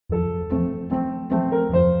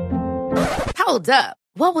Hold up.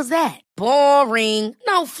 What was that? Boring.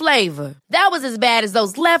 No flavor. That was as bad as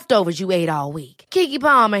those leftovers you ate all week. Keke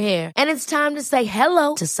Palmer here. And it's time to say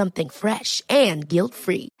hello to something fresh and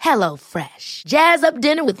guilt-free. Hello Fresh. Jazz up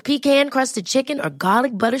dinner with pecan-crusted chicken or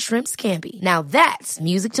garlic butter shrimp scampi. Now that's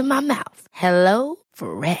music to my mouth. Hello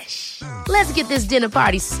Fresh. Let's get this dinner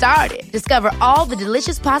party started. Discover all the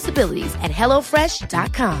delicious possibilities at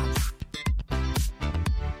hellofresh.com.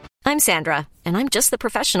 I'm Sandra, and I'm just the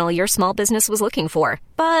professional your small business was looking for.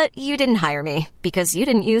 But you didn't hire me because you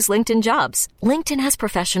didn't use LinkedIn Jobs. LinkedIn has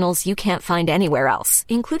professionals you can't find anywhere else,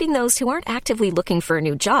 including those who aren't actively looking for a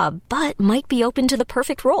new job, but might be open to the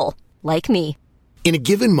perfect role, like me. In a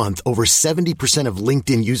given month, over 70% of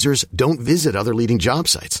LinkedIn users don't visit other leading job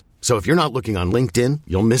sites. So if you're not looking on LinkedIn,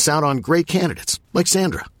 you'll miss out on great candidates, like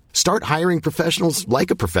Sandra. Start hiring professionals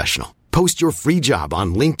like a professional. Post your free job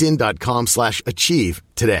on linkedin.com/achieve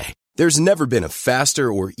today. There's never been a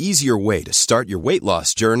faster or easier way to start your weight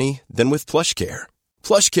loss journey than with PlushCare.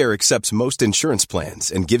 PlushCare accepts most insurance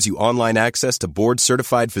plans and gives you online access to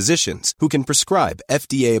board-certified physicians who can prescribe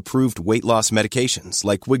FDA-approved weight loss medications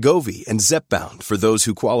like Wegovy and Zepbound for those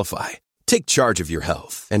who qualify. Take charge of your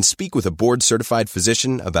health and speak with a board-certified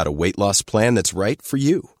physician about a weight loss plan that's right for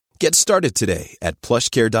you. Get started today at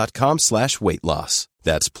plushcare.com/weight loss.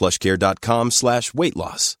 That's plushcare.com/weight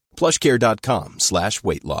loss.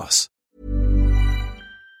 plushcare.com/weight loss.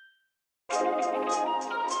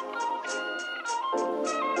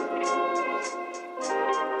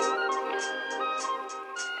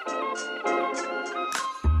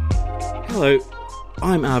 Hello,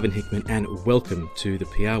 I'm Arvin Hickman and welcome to the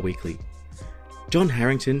PR Weekly. John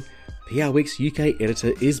Harrington, PR Week's UK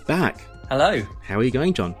editor, is back. Hello. How are you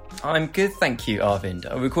going, John? I'm good, thank you, Arvind.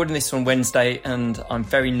 I'm recording this on Wednesday and I'm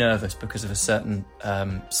very nervous because of a certain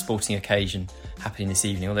sporting occasion happening this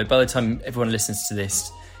evening. Although by the time everyone listens to this,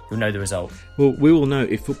 you'll know the result. Well, we will know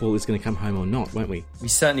if football is going to come home or not, won't we? We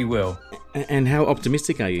certainly will. And how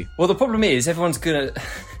optimistic are you? Well, the problem is everyone's going to...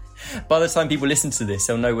 By the time people listen to this,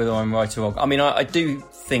 they'll know whether I'm right or wrong. I mean, I do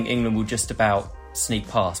think England will just about sneak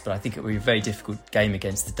past, but I think it will be a very difficult game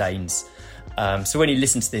against the Danes. So when you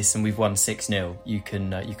listen to this and we've won 6-0, you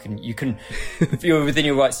can you're within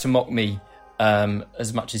your rights to mock me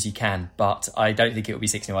as much as you can. But I don't think it will be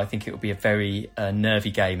 6-0. I think it will be a very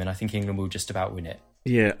nervy game, and I think England will just about win it.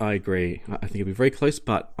 Yeah, I agree. I think it'll be very close,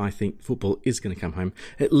 but I think football is going to come home,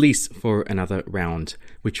 at least for another round,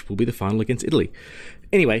 which will be the final against Italy.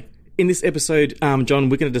 Anyway, in this episode, John,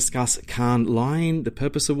 we're going to discuss Cannes Lion, the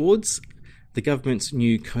Purpose Awards, the government's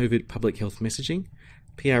new COVID public health messaging,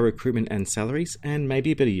 PR recruitment and salaries, and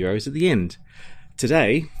maybe a bit of Euros at the end.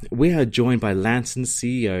 Today, we are joined by Lanson's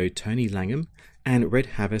CEO, Tony Langham, and Red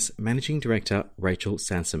Havas Managing Director, Rachel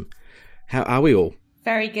Sansom. How are we all?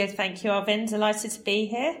 Very good, thank you, Arvin. Delighted to be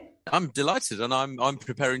here. I'm delighted, and I'm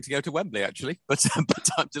preparing to go to Wembley, actually. But I'm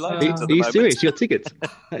delighted. Are you serious? You got tickets?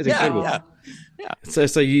 That is incredible. Yeah.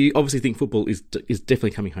 So you obviously think football is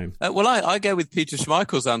definitely coming home. Well, I go with Peter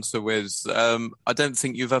Schmeichel's answer with, I don't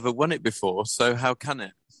think you've ever won it before, so how can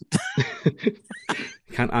it?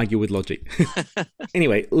 Can't argue with logic.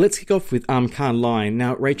 Anyway, let's kick off with Cannes Lion.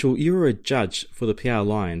 Now, Rachel, you were a judge for the PR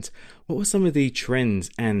Lions. What were some of the trends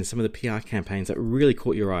and some of the PR campaigns that really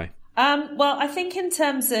caught your eye? Well, I think in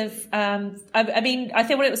terms of, I think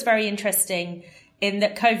it was very interesting in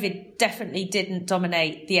that COVID definitely didn't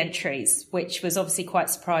dominate the entries, which was obviously quite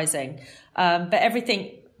surprising. But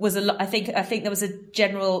everything was I think there was a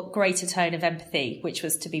general greater tone of empathy, which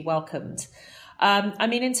was to be welcomed.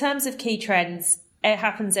 In terms of key trends, it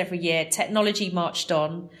happens every year. Technology marched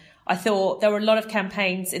on. I thought there were a lot of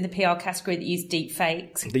campaigns in the PR category that used deep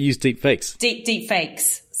fakes. They used deep fakes? Deep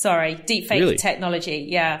fakes. Sorry. Deep fake really? Technology.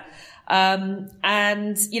 Yeah.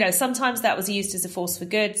 Sometimes that was used as a force for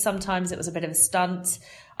good. Sometimes it was a bit of a stunt.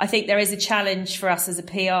 I think there is a challenge for us as a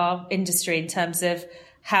PR industry in terms of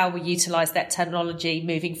how we utilise that technology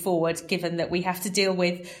moving forward, given that we have to deal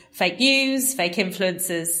with fake news, fake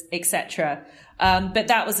influencers, etc. But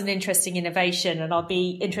that was an interesting innovation, and I'll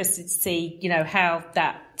be interested to see, how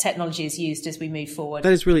that technology is used as we move forward.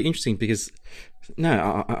 That is really interesting because,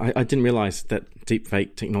 I didn't realise that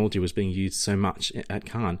deepfake technology was being used so much at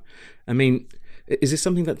Cannes. I mean, is this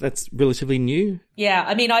something that's relatively new? Yeah,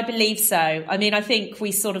 I believe so. I think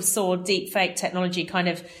we sort of saw deepfake technology kind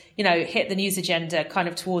of, hit the news agenda kind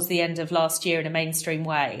of towards the end of last year in a mainstream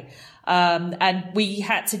way. And we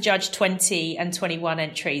had to judge 20 and 21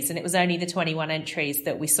 entries, and it was only the 21 entries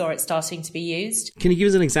that we saw it starting to be used. Can you give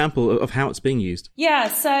us an example of how it's being used? Yeah,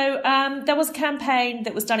 so there was a campaign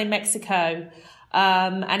that was done in Mexico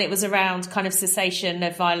And it was around kind of cessation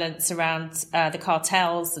of violence around the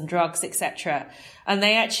cartels and drugs, etc. And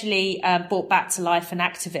they actually brought back to life an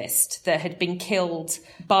activist that had been killed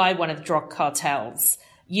by one of the drug cartels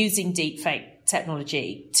using deepfake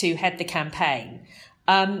technology to head the campaign.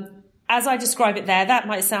 As I describe it there, that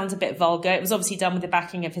might sound a bit vulgar. It was obviously done with the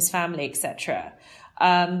backing of his family, etc.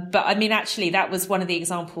 But I mean, actually, that was one of the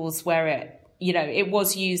examples where it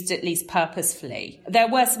was used at least purposefully. There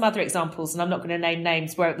were some other examples, and I'm not going to name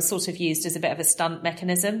names, where it was sort of used as a bit of a stunt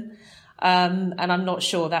mechanism. And I'm not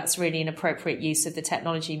sure that's really an appropriate use of the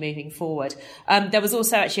technology moving forward. There was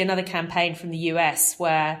also actually another campaign from the US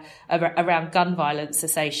where around gun violence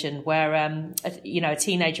cessation, where a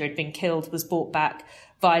teenager had been killed, was brought back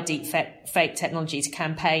via deep fake technology to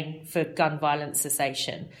campaign for gun violence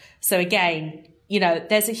cessation. So again,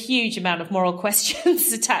 there's a huge amount of moral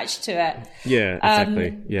questions attached to it. Yeah,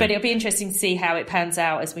 exactly. But it'll be interesting to see how it pans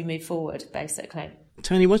out as we move forward, basically.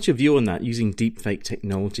 Tony, what's your view on that, using deepfake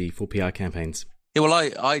technology for PR campaigns? Yeah, well,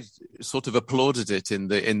 I sort of applauded it in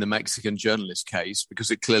the Mexican journalist case,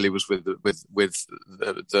 because it clearly was with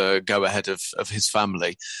the go ahead of his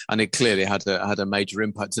family, and it clearly had a major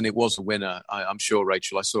impact, and it was a winner. I'm sure,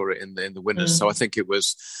 Rachel, I saw it in the winners. So I think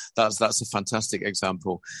that's a fantastic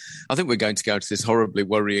example. I think we're going to go to this horribly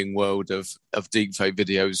worrying world of deepfake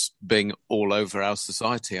videos being all over our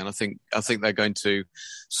society, and I think they're going to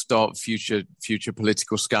start future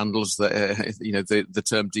political scandals. That the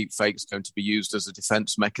term deepfake is going to be used as a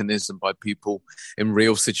defense mechanism by people in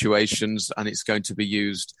real situations, and it's going to be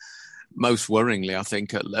used most worryingly, I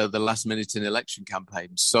think, at the last minute in election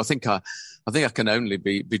campaigns. So I think I can only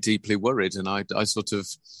be deeply worried, and I sort of,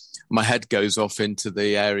 my head goes off into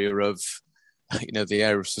the area of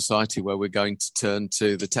society where we're going to turn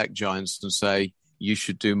to the tech giants and say, you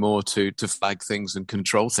should do more to flag things and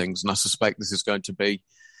control things. And I suspect this is going to be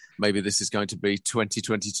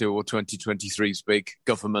 2022 or 2023's big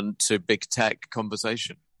government to big tech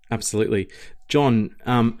conversation. Absolutely. John,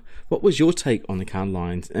 what was your take on the card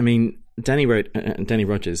lines? I mean, Danny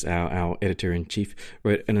Rogers, our editor-in-chief,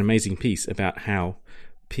 wrote an amazing piece about how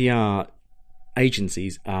PR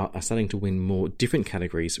agencies are starting to win more different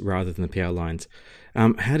categories rather than the PR lines.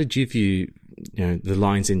 How did you view the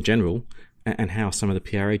lines in general, and how some of the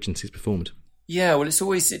PR agencies performed? Yeah, well, it's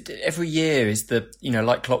always, every year is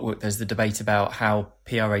like clockwork, there's the debate about how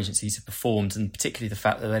PR agencies have performed, and particularly the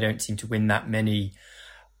fact that they don't seem to win that many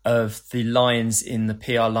of the lines in the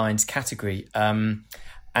PR lines category.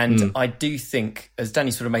 I do think, as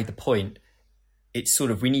Danny sort of made the point, it's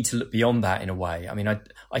sort of, we need to look beyond that in a way. I mean,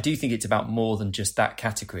 I do think it's about more than just that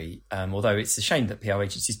category, although it's a shame that PR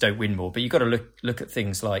agencies don't win more. But you've got to look at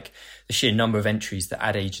things like the sheer number of entries that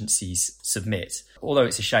ad agencies submit. Although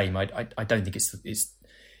it's a shame, I don't think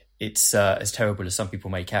it's as terrible as some people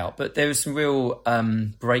make out. But there are some real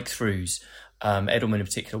breakthroughs. Edelman in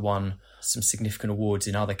particular won some significant awards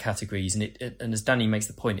in other categories, and as Danny makes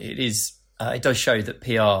the point, it does show that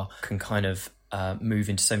PR can kind of move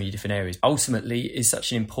into so many different areas. Ultimately, is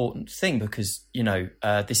such an important thing because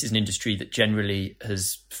this is an industry that generally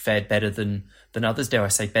has fared better than others. Dare I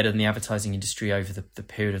say, better than the advertising industry over the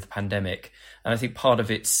period of the pandemic. And I think part of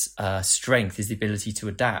its strength is the ability to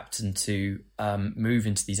adapt and to move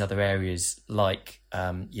into these other areas like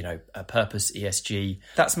purpose, ESG.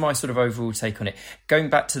 That's my sort of overall take on it. Going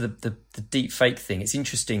back to the deep fake thing, it's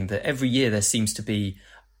interesting that every year there seems to be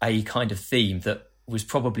a kind of theme that was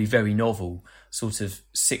probably very novel, sort of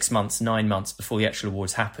 6 months, 9 months before the actual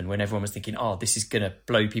awards happened, when everyone was thinking, this is going to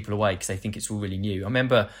blow people away because they think it's all really new. I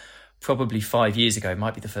remember probably 5 years ago, it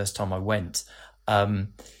might be the first time I went,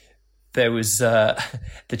 there was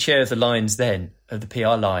the chair of the lines then, of the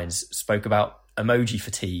PR lines, spoke about emoji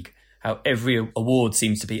fatigue, how every award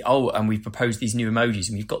seems to be, and we've proposed these new emojis,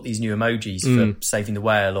 and we've got these new emojis for saving the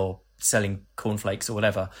whale or selling cornflakes or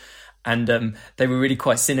whatever. And they were really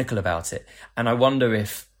quite cynical about it. And I wonder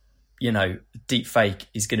if, deep fake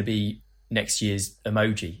is going to be next year's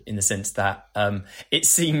emoji, in the sense that it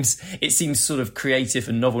seems sort of creative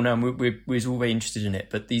and novel now, and we're all very interested in it.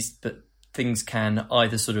 But things can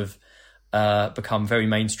either sort of become very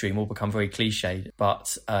mainstream or become very cliched.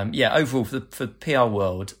 But overall for the PR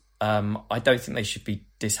world, I don't think they should be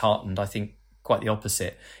disheartened. I think quite the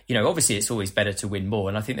opposite. Obviously it's always better to win more,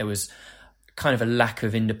 and I think there was kind of a lack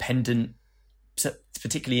of independent,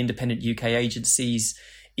 particularly independent UK agencies,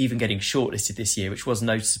 even getting shortlisted this year, which was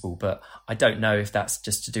noticeable. But I don't know if that's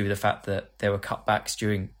just to do with the fact that there were cutbacks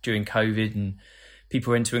during COVID and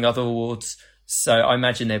people were entering other awards. So I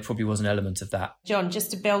imagine there probably was an element of that. John,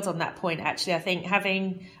 just to build on that point, actually, I think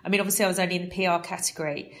obviously I was only in the PR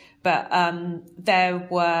category, but there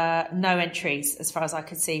were no entries as far as I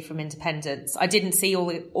could see from independents. I didn't see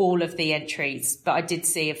all of the entries, but I did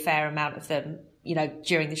see a fair amount of them,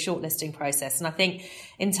 during the shortlisting process. And I think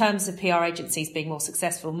in terms of PR agencies being more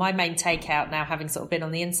successful, my main takeout now, having sort of been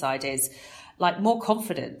on the inside, is more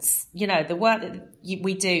confidence. The work that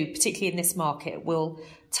we do, particularly in this market, will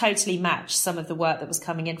totally match some of the work that was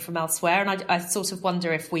coming in from elsewhere. And I sort of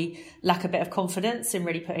wonder if we lack a bit of confidence in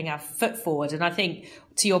really putting our foot forward. And I think,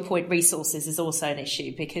 to your point, resources is also an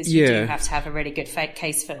issue, because you do have to have a really good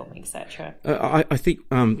case film, etc. I think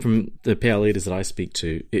from the PR leaders that I speak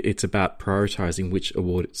to, it's about prioritising which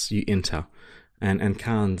awards you enter. And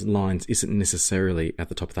Cannes Lions isn't necessarily at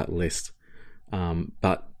the top of that list.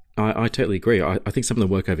 But I totally agree. I think some of the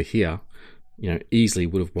work over here, easily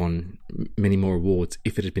would have won many more awards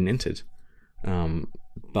if it had been entered.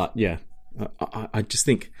 But yeah, I just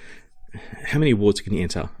think, how many awards can you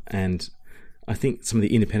enter? And I think some of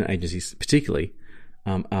the independent agencies particularly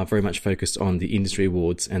are very much focused on the industry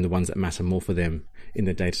awards and the ones that matter more for them in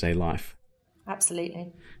their day-to-day life.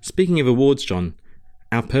 Absolutely. Speaking of awards, John,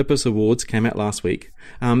 our Purpose Awards came out last week.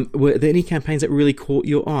 Were there any campaigns that really caught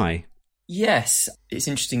your eye? Yes, it's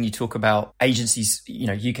interesting you talk about agencies,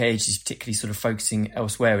 UK agencies particularly sort of focusing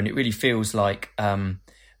elsewhere, and it really feels like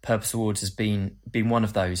Purpose Awards has been one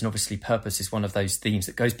of those. And obviously purpose is one of those themes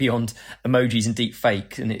that goes beyond emojis and deep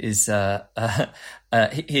fake, and it is here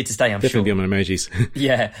to stay, I'm Definitely sure. beyond emojis.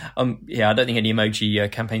 Yeah, I don't think any emoji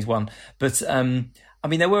campaigns won. But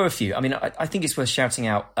there were a few. I think it's worth shouting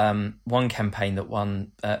out one campaign that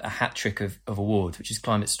won a hat trick of awards, which is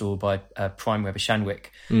Climate Store by Prime Weber Shandwick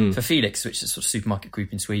for Felix, which is a sort of supermarket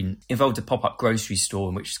group in Sweden. Involved a pop-up grocery store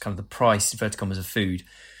in which is kind of the price, inverted commas, of food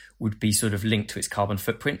would be sort of linked to its carbon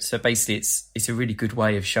footprint. So basically it's a really good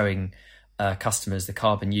way of showing customers the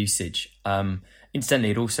carbon usage.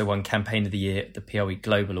 Incidentally, it also won Campaign of the Year at the PR Week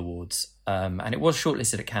Global Awards. And it was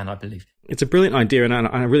shortlisted at Cannes, I believe. It's a brilliant idea, and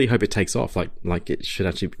I really hope it takes off. Like it should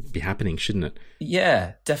actually be happening, shouldn't it?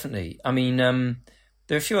 Yeah, definitely.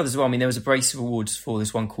 There are a few others as well. There was a brace of awards for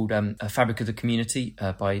this one called Fabric of the Community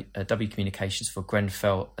by W Communications for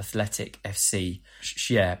Grenfell Athletic FC.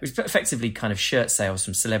 Yeah, it was effectively kind of shirt sales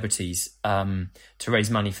from celebrities to raise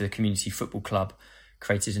money for the community football club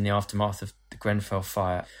created in the aftermath of the Grenfell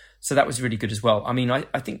fire. So that was really good as well.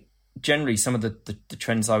 I think generally some of the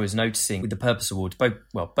trends I was noticing with the Purpose Awards,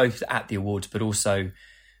 both at the awards but also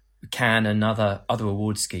Cannes and other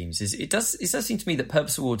award schemes, is it does seem to me that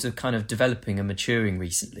Purpose Awards are kind of developing and maturing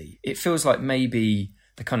recently. It feels like maybe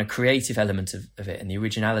the kind of creative element of it and the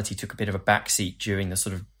originality took a bit of a backseat during the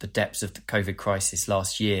sort of the depths of the COVID crisis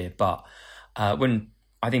last year. But when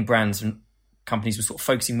I think brands and companies were sort of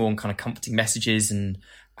focusing more on kind of comforting messages and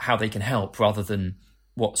how they can help rather than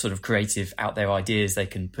what sort of creative out there ideas they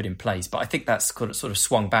can put in place. But I think that's sort of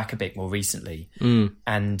swung back a bit more recently.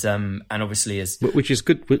 And obviously which is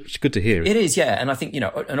good to hear. It is, yeah. And I think, and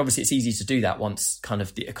obviously it's easy to do that once kind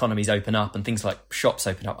of the economies open up and things like shops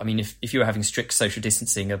open up. If you were having strict social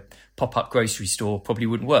distancing, a pop-up grocery store probably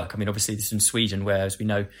wouldn't work. Obviously this is in Sweden, where, as we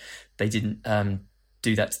know, they didn't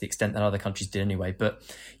do that to the extent that other countries did anyway. But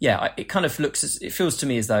yeah, it kind of it feels to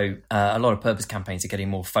me as though a lot of purpose campaigns are getting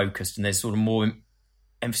more focused, and there's sort of more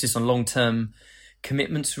emphasis on long-term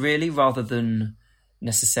commitments, really, rather than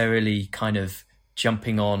necessarily kind of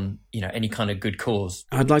jumping on, any kind of good cause.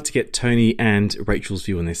 I'd like to get Tony and Rachel's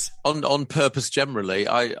view on this. On purpose generally,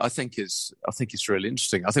 I think it's really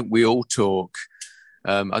interesting. I think we all talk.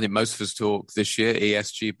 I think most of us talk this year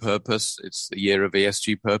ESG purpose. It's the year of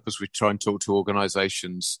ESG purpose. We try and talk to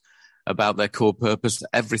organisations about their core purpose.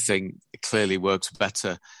 Everything clearly works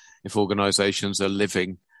better if organisations are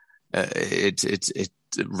living it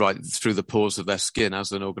right through the pores of their skin,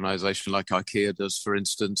 as an organisation like IKEA does, for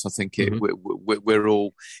instance. I think we're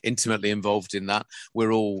all intimately involved in that.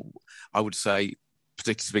 We're all, I would say,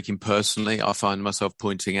 particularly speaking personally, I find myself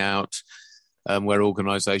pointing out where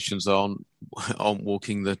organisations aren't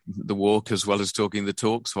walking the walk as well as talking the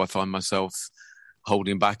talk. So I find myself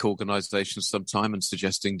holding back organisations sometime and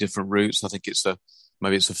suggesting different routes. I think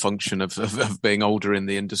maybe it's a function of being older in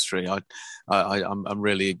the industry. I'm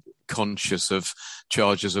really conscious of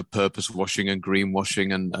charges of purpose washing and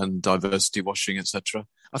greenwashing and diversity washing, etc.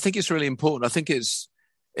 I think it's really important. I think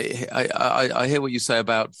I hear what you say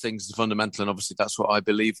about things as fundamental, and obviously that's what I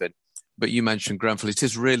believe in. But you mentioned Grenfell. It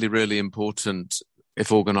is really, really important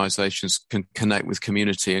if organisations can connect with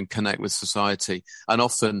community and connect with society. And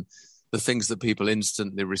often the things that people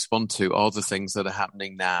instantly respond to are the things that are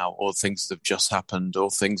happening now, or things that have just happened,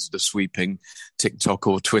 or things that are sweeping TikTok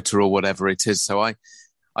or Twitter or whatever it is. So I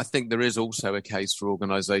think there is also a case for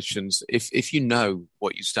organisations, if you know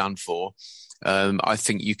what you stand for, I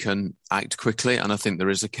think you can act quickly, and I think there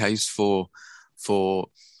is a case for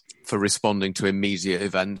responding to immediate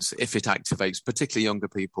events if it activates particularly younger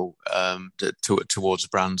people towards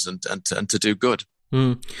brands and to do good.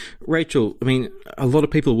 Rachel, I mean, a lot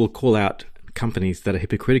of people will call out companies that are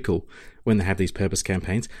hypocritical when they have these purpose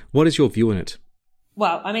campaigns. What is your view on it?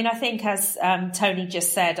 Well, I mean, I think as Tony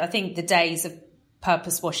just said, I think the days of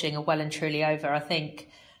purpose washing are well and truly over. I think,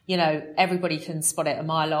 everybody can spot it a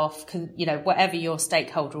mile off, whatever your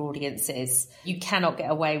stakeholder audience is. You cannot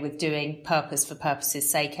get away with doing purpose for purpose's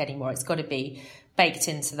sake anymore. It's got to be baked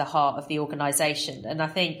into the heart of the organisation. And I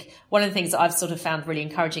think one of the things that I've sort of found really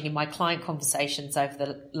encouraging in my client conversations over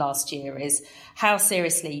the last year is how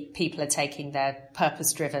seriously people are taking their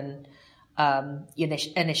purpose-driven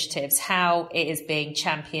initiatives, how it is being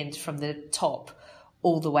championed from the top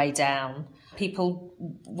all the way down. People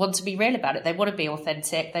want to be real about it. They want to be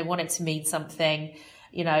authentic. They want it to mean something.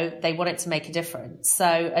 They want it to make a difference. So,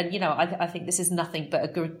 and, I think this is nothing but a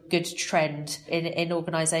good trend in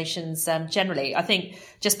organisations generally. I think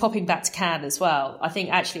just popping back to Cannes as well, I think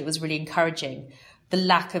actually it was really encouraging, the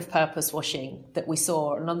lack of purpose washing that we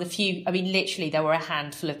saw. And on the few, literally there were a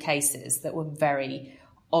handful of cases that were very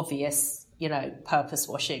obvious, purpose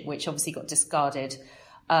washing, which obviously got discarded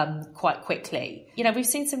quite quickly. We've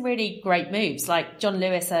seen some really great moves, like John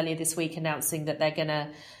Lewis earlier this week announcing that they're going to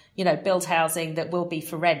build housing that will be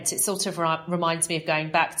for rent. It sort of reminds me of going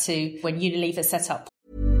back to when Unilever set up.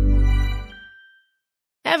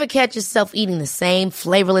 Ever catch yourself eating the same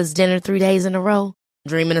flavorless dinner 3 days in a row?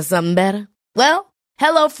 Dreaming of something better? Well,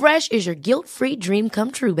 HelloFresh is your guilt-free dream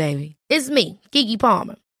come true, baby. It's me, Keke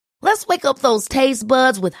Palmer. Let's wake up those taste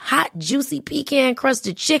buds with hot, juicy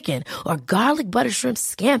pecan-crusted chicken or garlic butter shrimp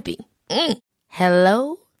scampi.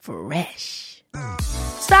 Hello Fresh.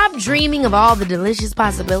 Stop dreaming of all the delicious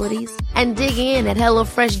possibilities and dig in at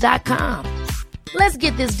HelloFresh.com. Let's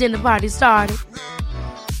get this dinner party started.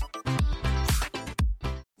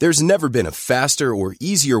 There's never been a faster or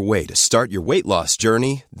easier way to start your weight loss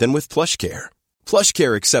journey than with PlushCare.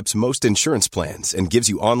 PlushCare accepts most insurance plans and gives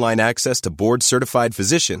you online access to board-certified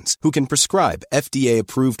physicians who can prescribe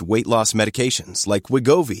FDA-approved weight loss medications like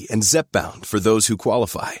Wegovy and Zepbound for those who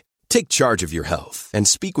qualify. Take charge of your health and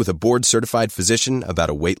speak with a board-certified physician about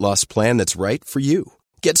a weight loss plan that's right for you.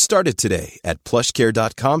 Get started today at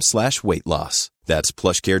plushcare.com/weight loss. That's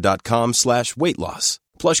plushcare.com/weight loss.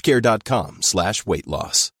 plushcare.com/weight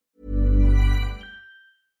loss.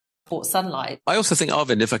 Sunlight. I also think,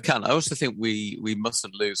 Arvind, if I can, I also think we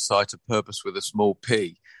mustn't lose sight of purpose with a small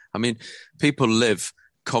p. People live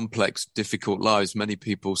complex, difficult lives. Many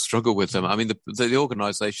people struggle with them. The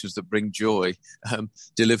organisations that bring joy,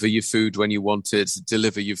 deliver you food when you want it,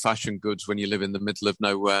 deliver you fashion goods when you live in the middle of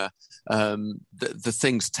nowhere. The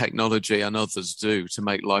things technology and others do to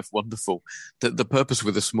make life wonderful. The purpose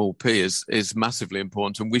with a small p is massively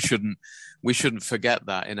important, and we shouldn't forget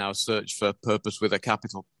that in our search for purpose with a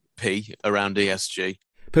capital P around ESG.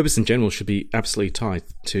 Purpose in general should be absolutely tied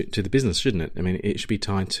to the business, shouldn't it? It should be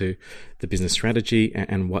tied to the business strategy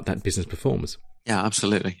and what that business performs. Yeah,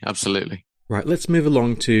 absolutely. Absolutely. Right, let's move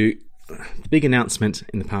along to the big announcement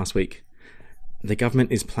in the past week. The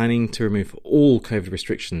government is planning to remove all COVID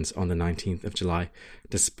restrictions on the 19th of July,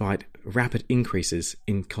 despite rapid increases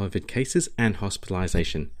in COVID cases and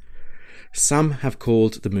hospitalisation. Some have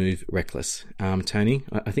called the move reckless. Tony,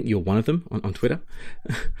 I think you're one of them on Twitter.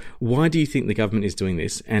 Why do you think the government is doing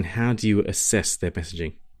this, and how do you assess their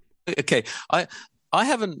messaging? Okay, I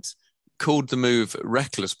haven't called the move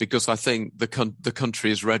reckless because I think the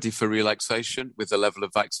country is ready for relaxation with the level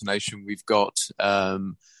of vaccination we've got.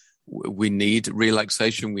 We need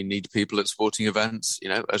relaxation. We need people at sporting events.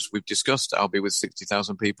 As we've discussed, I'll be with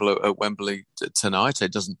 60,000 people at Wembley tonight.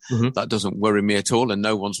 That doesn't worry me at all. And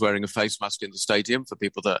no one's wearing a face mask in the stadium for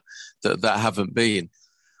people that haven't been.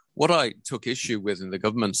 What I took issue with in the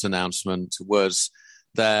government's announcement was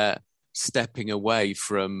their stepping away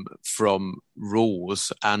from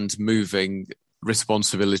rules and moving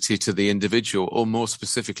responsibility to the individual, or more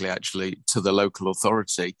specifically, actually, to the local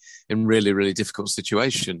authority in really, really difficult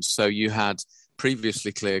situations. So you had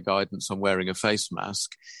previously clear guidance on wearing a face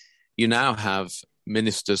mask. You now have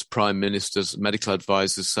ministers, prime ministers, medical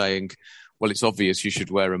advisors saying, well, it's obvious you should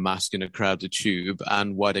wear a mask in a crowded tube,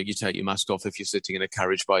 and why don't you take your mask off if you're sitting in a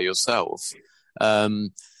carriage by yourself?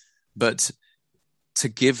 But to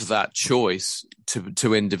give that choice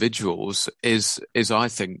to individuals is I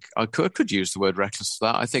think I could use the word reckless for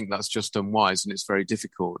that. I think that's just unwise and it's very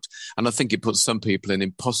difficult. And I think it puts some people in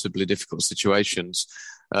impossibly difficult situations.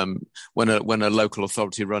 When a local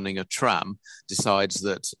authority running a tram decides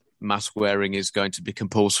that mask wearing is going to be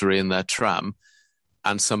compulsory in their tram,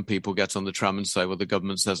 and some people get on the tram and say, well, the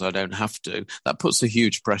government says I don't have to, that puts a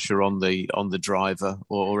huge pressure on the driver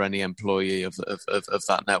or any employee of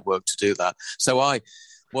that network to do that. So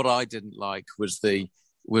what I didn't like was the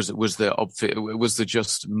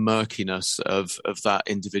just murkiness of that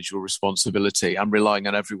individual responsibility and relying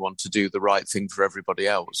on everyone to do the right thing for everybody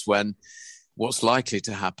else, when what's likely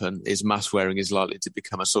to happen is mask wearing is likely to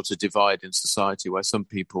become a sort of divide in society, where some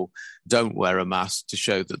people don't wear a mask to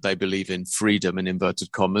show that they believe in freedom, in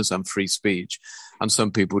inverted commas, and free speech. And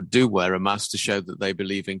some people do wear a mask to show that they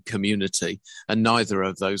believe in community. And neither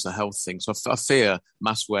of those are health things. So I fear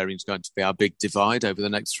mask wearing is going to be our big divide over the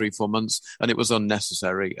next 3-4 months. And it was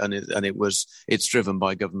unnecessary. And it's driven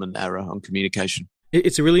by government error on communication.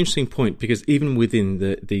 It's a really interesting point, because even within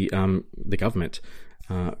the government,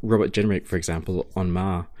 Robert Jenrick, for example,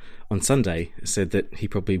 on Sunday said that he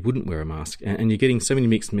probably wouldn't wear a mask. And you're getting so many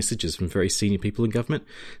mixed messages from very senior people in government.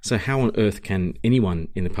 So how on earth can anyone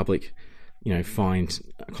in the public, find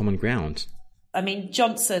a common ground? I mean,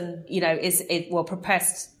 Johnson, is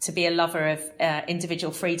professed to be a lover of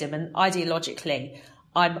individual freedom, and ideologically,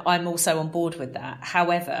 I'm also on board with that.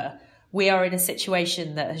 However, we are in a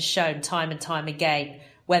situation that has shown time and time again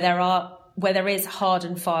where there is hard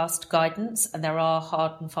and fast guidance and there are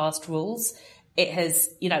hard and fast rules. It has,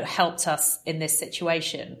 helped us in this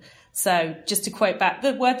situation. So just to quote back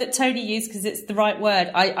the word that Tony used, because it's the right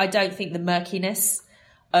word, I don't think the murkiness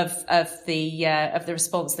of the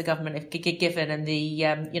response the government have given and the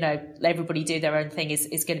everybody do their own thing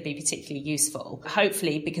is going to be particularly useful.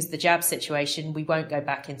 Hopefully, because of the jab situation, we won't go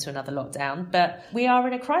back into another lockdown. But we are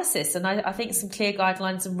in a crisis, and I think some clear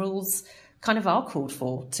guidelines and rules kind of are called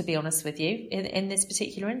for, to be honest with you, in this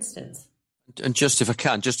particular instance. And just if I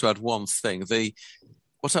can, just to add one thing, the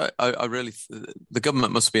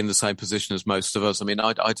government must be in the same position as most of us. I mean,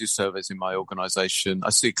 I do surveys in my organisation. I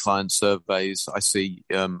see client surveys. I see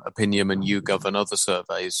Opinion and YouGov and other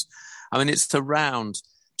surveys. I mean, it's around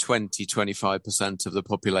 20-25% of the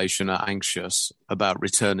population are anxious about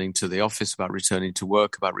returning to the office, about returning to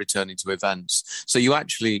work, about returning to events. So you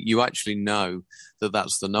actually know that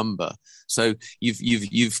that's the number. So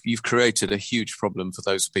you've created a huge problem for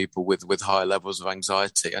those people with higher levels of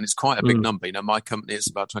anxiety, and it's quite a big number. My company is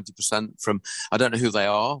about 20% from. I don't know who they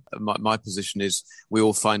are. My position is we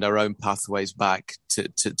all find our own pathways back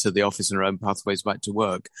to the office and our own pathways back to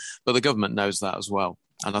work, but the government knows that as well.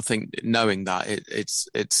 And I think knowing that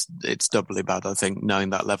it's doubly bad. I think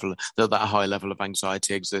knowing that high level of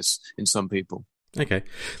anxiety exists in some people. Okay,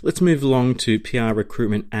 let's move along to PR,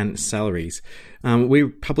 recruitment and salaries. We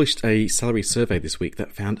published a salary survey this week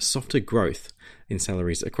that found softer growth in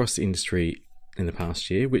salaries across the industry in the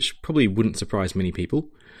past year, which probably wouldn't surprise many people.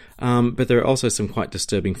 But there are also some quite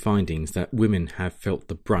disturbing findings that women have felt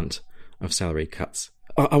the brunt of salary cuts.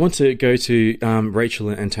 I want to go to Rachel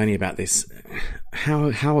and Tony about this.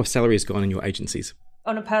 How have salaries gone in your agencies?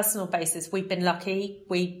 On a personal basis, we've been lucky.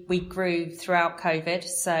 We grew throughout COVID,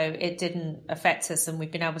 so it didn't affect us, and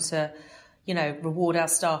we've been able to, reward our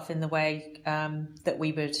staff in the way that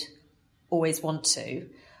we would always want to.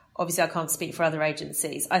 Obviously, I can't speak for other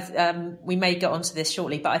agencies. We may get onto this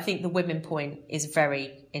shortly, but I think the women point is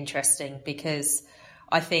very interesting, because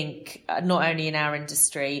I think not only in our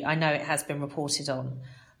industry, I know it has been reported on,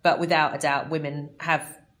 but without a doubt, women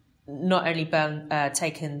have not only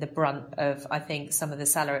taken the brunt of, I think, some of the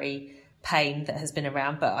salary pain that has been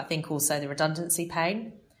around, but I think also the redundancy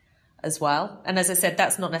pain as well. And as I said,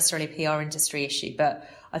 that's not necessarily a PR industry issue, but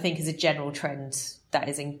I think as a general trend,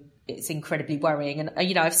 it's incredibly worrying.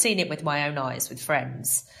 And, I've seen it with my own eyes with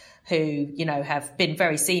friends who, have been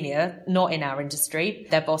very senior, not in our industry.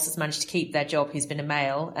 Their boss has managed to keep their job, who's been a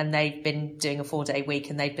male, and they've been doing a 4-day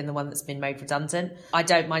week and they've been the one that's been made redundant. I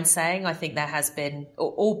don't mind saying, I think there has been,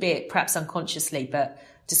 albeit perhaps unconsciously, but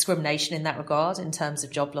discrimination in that regard in terms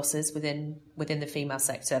of job losses within the female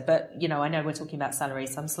sector. But, I know we're talking about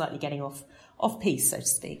salaries, so I'm slightly getting off piece, so to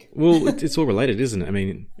speak. Well, it's all related, isn't it? I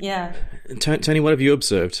mean, yeah. Tony, what have you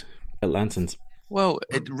observed at Lansons? Well,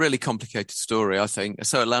 it's a really complicated story, I think.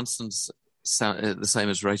 So at Lansons, the same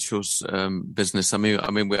as Rachel's business. I mean,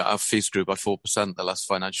 our fees grew by 4% the last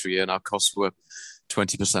financial year, and our costs were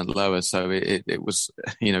 20% lower. So it was,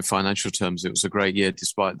 financial terms, it was a great year,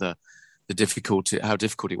 despite the difficulty, how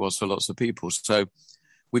difficult it was for lots of people. So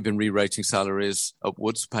we've been re-rating salaries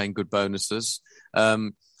upwards, paying good bonuses.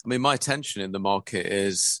 I mean, my attention in the market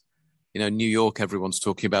is, New York, everyone's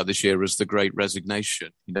talking about this year as the Great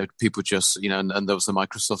Resignation. People just, and there was a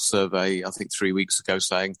Microsoft survey, I think 3 weeks ago,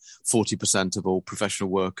 saying 40% of all professional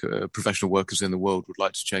workers in the world would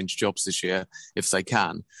like to change jobs this year if they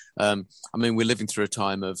can. I mean, we're living through a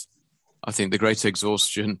time of, I think, the great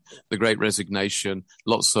exhaustion, the great resignation,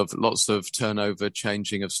 lots of turnover,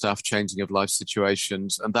 changing of staff, changing of life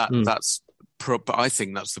situations, and I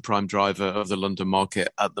think that's the prime driver of the London market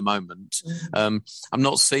at the moment. I'm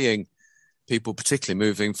not seeing people particularly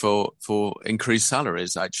moving for increased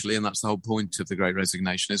salaries, actually, and that's the whole point of the Great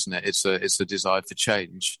Resignation, isn't it? It's a desire for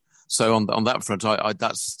change. So on that front,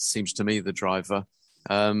 that seems to me the driver.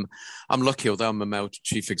 I'm lucky, although I'm a male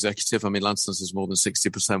chief executive. I mean, Lansdowns is more than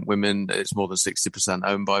 60% women. It's more than 60%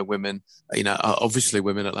 owned by women. Obviously,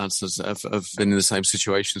 women at Lansdowns have been in the same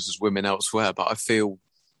situations as women elsewhere, but I feel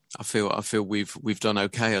we've done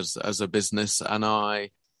okay as a business, and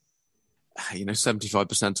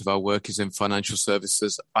 75% of our work is in financial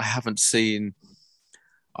services. I haven't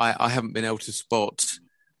been able to spot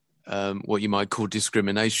what you might call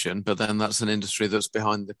discrimination, but then that's an industry that's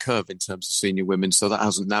behind the curve in terms of senior women, so that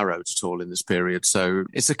hasn't narrowed at all in this period. So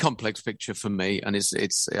it's a complex picture for me, and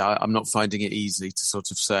I'm not finding it easy to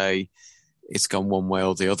sort of say it's gone one way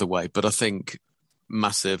or the other way, but I think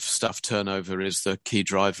massive staff turnover is the key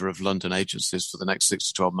driver of London agencies for the next 6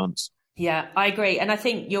 to 12 months. Yeah, I agree. And I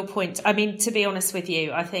think your point, I mean, to be honest with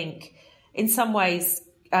you, I think in some ways,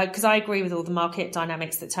 because I agree with all the market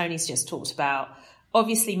dynamics that Tony's just talked about,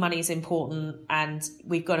 obviously money is important, and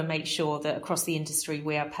we've got to make sure that across the industry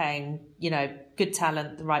we are paying, good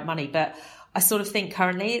talent the right money. But I sort of think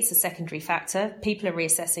currently it's a secondary factor. People are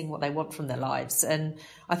reassessing what they want from their lives. And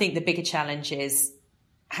I think the bigger challenge is,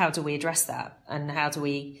 how do we address that? And how do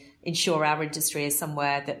we ensure our industry is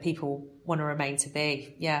somewhere that people want to remain to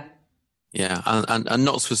be? Yeah. Yeah. And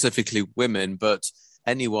not specifically women, but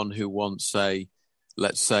anyone who wants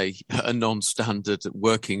let's say a non-standard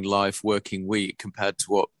working week compared to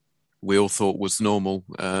what we all thought was normal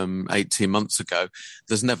 18 months ago.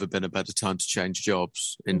 There's never been a better time to change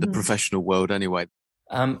jobs in the professional world anyway.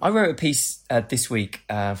 I wrote a piece this week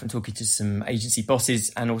from talking to some agency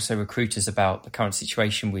bosses and also recruiters about the current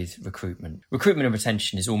situation with recruitment. Recruitment and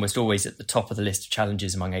retention is almost always at the top of the list of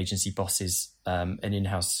challenges among agency bosses and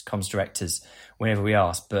in-house comms directors whenever we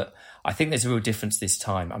ask. But I think there's a real difference this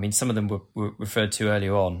time. I mean, some of them were referred to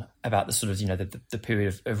earlier on about the sort of, the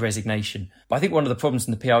period of resignation. But I think one of the problems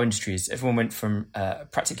in the PR industry is everyone went from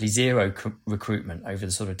practically zero recruitment over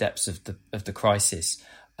the sort of depths of the crisis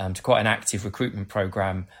to quite an active recruitment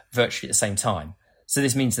program virtually at the same time. So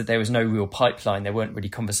this means that there was no real pipeline. There weren't really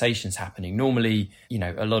conversations happening. Normally,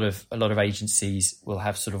 a lot of agencies will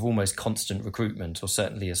have sort of almost constant recruitment, or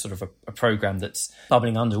certainly a sort of a program that's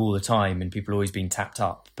bubbling under all the time and people are always being tapped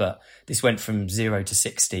up. But this went from 0 to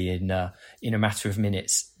 60 in a matter of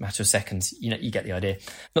minutes, matter of seconds. You get the idea.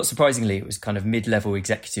 Not surprisingly, it was kind of mid-level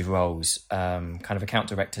executive roles, kind of account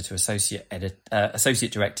director to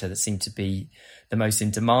associate director that seemed to be the most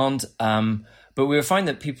in demand. But we were finding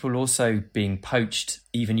that people were also being poached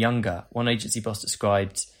even younger. One agency boss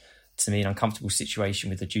described to me an uncomfortable situation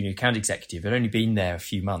with a junior account executive who had only been there a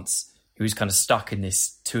few months, who was kind of stuck in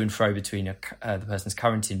this to and fro between the person's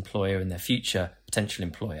current employer and their future potential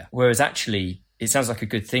employer. Whereas actually, it sounds like a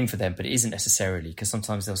good thing for them, but it isn't necessarily, because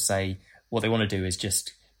sometimes they'll say what they want to do is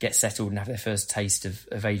just get settled and have their first taste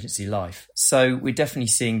of agency life. So we're definitely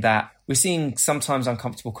seeing that. We're seeing sometimes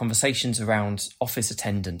uncomfortable conversations around office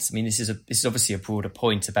attendance. I mean, this is obviously a broader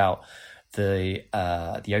point about the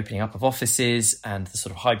opening up of offices and the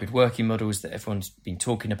sort of hybrid working models that everyone's been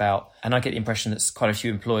talking about. And I get the impression that quite a few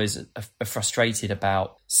employers are frustrated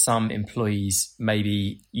about some employees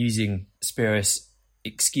maybe using spurious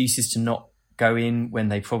excuses to not go in when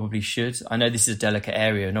they probably should. I know this is a delicate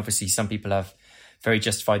area, and obviously some people have very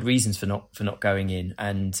justified reasons for not going in,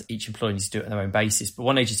 and each employee needs to do it on their own basis. But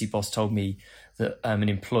one agency boss told me that an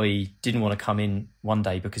employee didn't want to come in one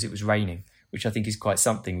day because it was raining, which I think is quite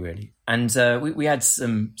something, really. And we had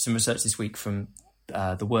some research this week from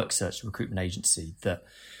the Work Search recruitment agency that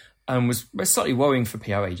was slightly worrying for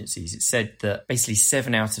PR agencies. It said that basically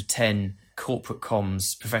 7 out of 10 corporate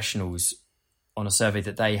comms professionals on a survey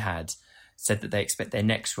that they had said that they expect their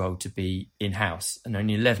next role to be in-house, and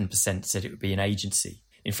only 11% said it would be an agency.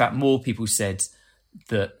 In fact, more people said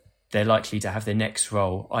that they're likely to have their next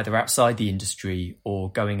role either outside the industry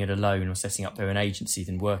or going it alone or setting up their own agency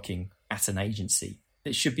than working at an agency.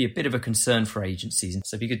 It should be a bit of a concern for agencies. And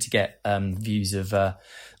so it'd be good to get views of the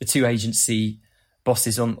two agency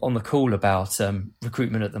bosses on the call about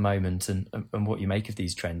recruitment at the moment and what you make of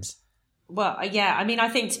these trends. Well, yeah, I mean, I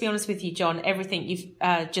think, to be honest with you, John, everything you've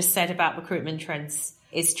just said about recruitment trends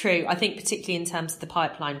is true. I think particularly in terms of the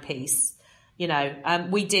pipeline piece, you know,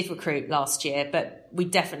 we did recruit last year, but we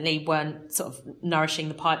definitely weren't sort of nourishing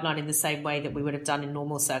the pipeline in the same way that we would have done in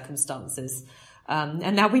normal circumstances.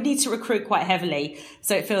 And now we need to recruit quite heavily.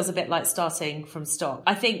 So it feels a bit like starting from stock.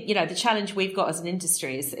 I think, you know, the challenge we've got as an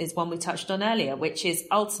industry is one we touched on earlier, which is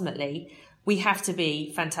ultimately we have to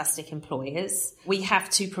be fantastic employers. We have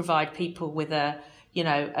to provide people with a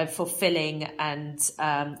fulfilling and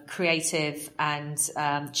creative and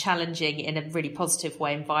challenging in a really positive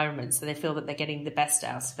way environment, so they feel that they're getting the best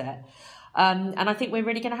out of it. And I think we're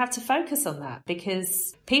really going to have to focus on that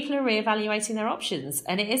because people are reevaluating their options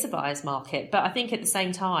and it is a buyer's market. But I think at the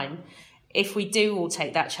same time, if we do all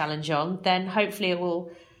take that challenge on, then hopefully it will,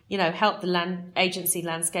 you know, help the agency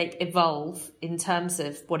landscape evolve in terms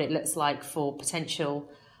of what it looks like for potential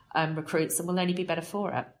recruits, and we'll only be better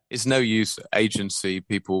for it. It's no use agency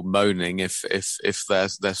people moaning if their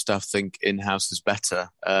staff think in-house is better.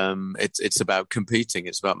 It's about competing.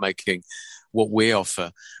 It's about making what we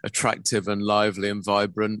offer attractive and lively and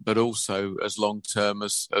vibrant, but also as long-term,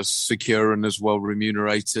 as secure and as well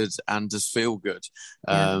remunerated and as feel good.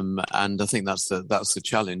 And I think that's the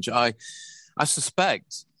challenge. I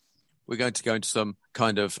suspect we're going to go into some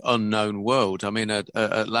kind of unknown world. I mean, at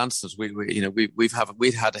Lancers, we've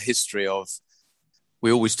had a history of,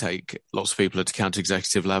 we always take lots of people at account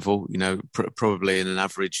executive level, you know, probably in an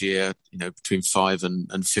average year, you know, between 5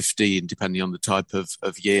 and 15, depending on the type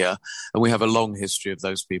of year. And we have a long history of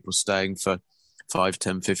those people staying for 5,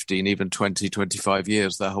 10, 15, even 20, 25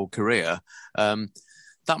 years, their whole career.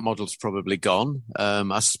 That model's probably gone.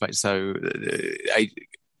 I suspect so.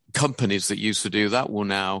 Companies that used to do that will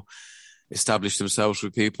now establish themselves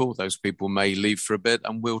with people. Those people may leave for a bit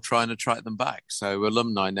and we'll try and attract them back. So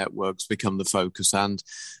alumni networks become the focus, and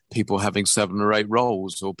people having 7 or 8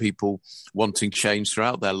 roles, or people wanting change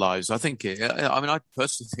throughout their lives. I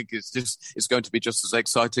personally think it's going to be just as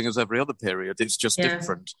exciting as every other period. It's just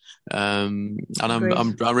different. And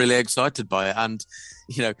I'm really excited by it. And,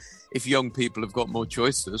 you know, if young people have got more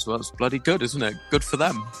choices, well, that's bloody good, isn't it? Good for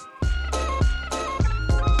them.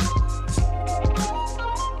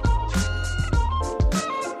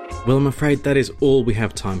 Well, I'm afraid that is all we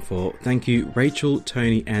have time for. Thank you, Rachel,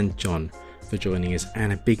 Tony and John for joining us,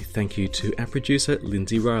 and a big thank you to our producer,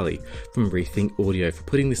 Lindsay Riley from Rethink Audio for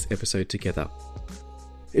putting this episode together.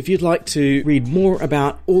 If you'd like to read more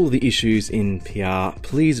about all the issues in PR,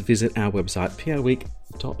 please visit our website,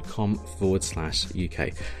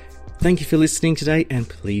 prweek.com/UK. Thank you for listening today, and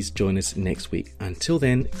please join us next week. Until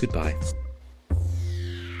then, goodbye.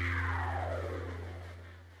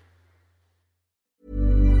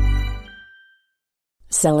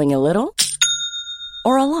 Selling a little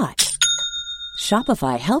or a lot?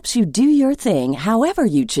 Shopify helps you do your thing however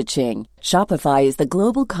you cha-ching. Shopify is the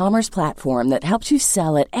global commerce platform that helps you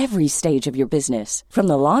sell at every stage of your business. From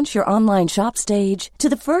the launch your online shop stage to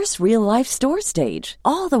the first real-life store stage,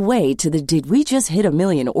 all the way to the did we just hit a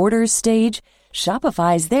million orders stage.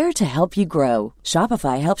 Shopify is there to help you grow.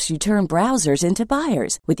 Shopify helps you turn browsers into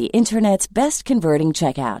buyers with the internet's best converting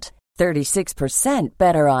checkout. 36%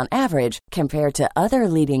 better on average compared to other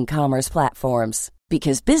leading commerce platforms.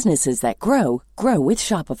 Because businesses that grow, grow with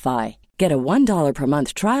Shopify. Get a $1 per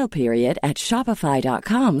month trial period at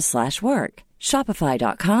shopify.com/work.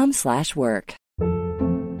 Shopify.com/work.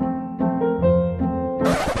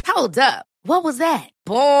 Hold up. What was that?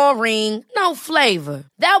 Boring. No flavor.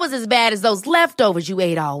 That was as bad as those leftovers you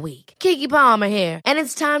ate all week. Keke Palmer here, and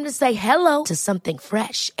it's time to say hello to something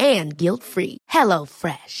fresh and guilt-free. Hello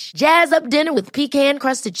Fresh. Jazz up dinner with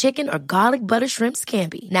pecan-crusted chicken or garlic butter shrimp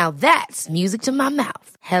scampi. Now that's music to my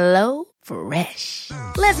mouth. Hello Fresh.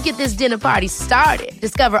 Let's get this dinner party started.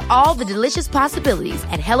 Discover all the delicious possibilities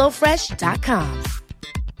at HelloFresh.com.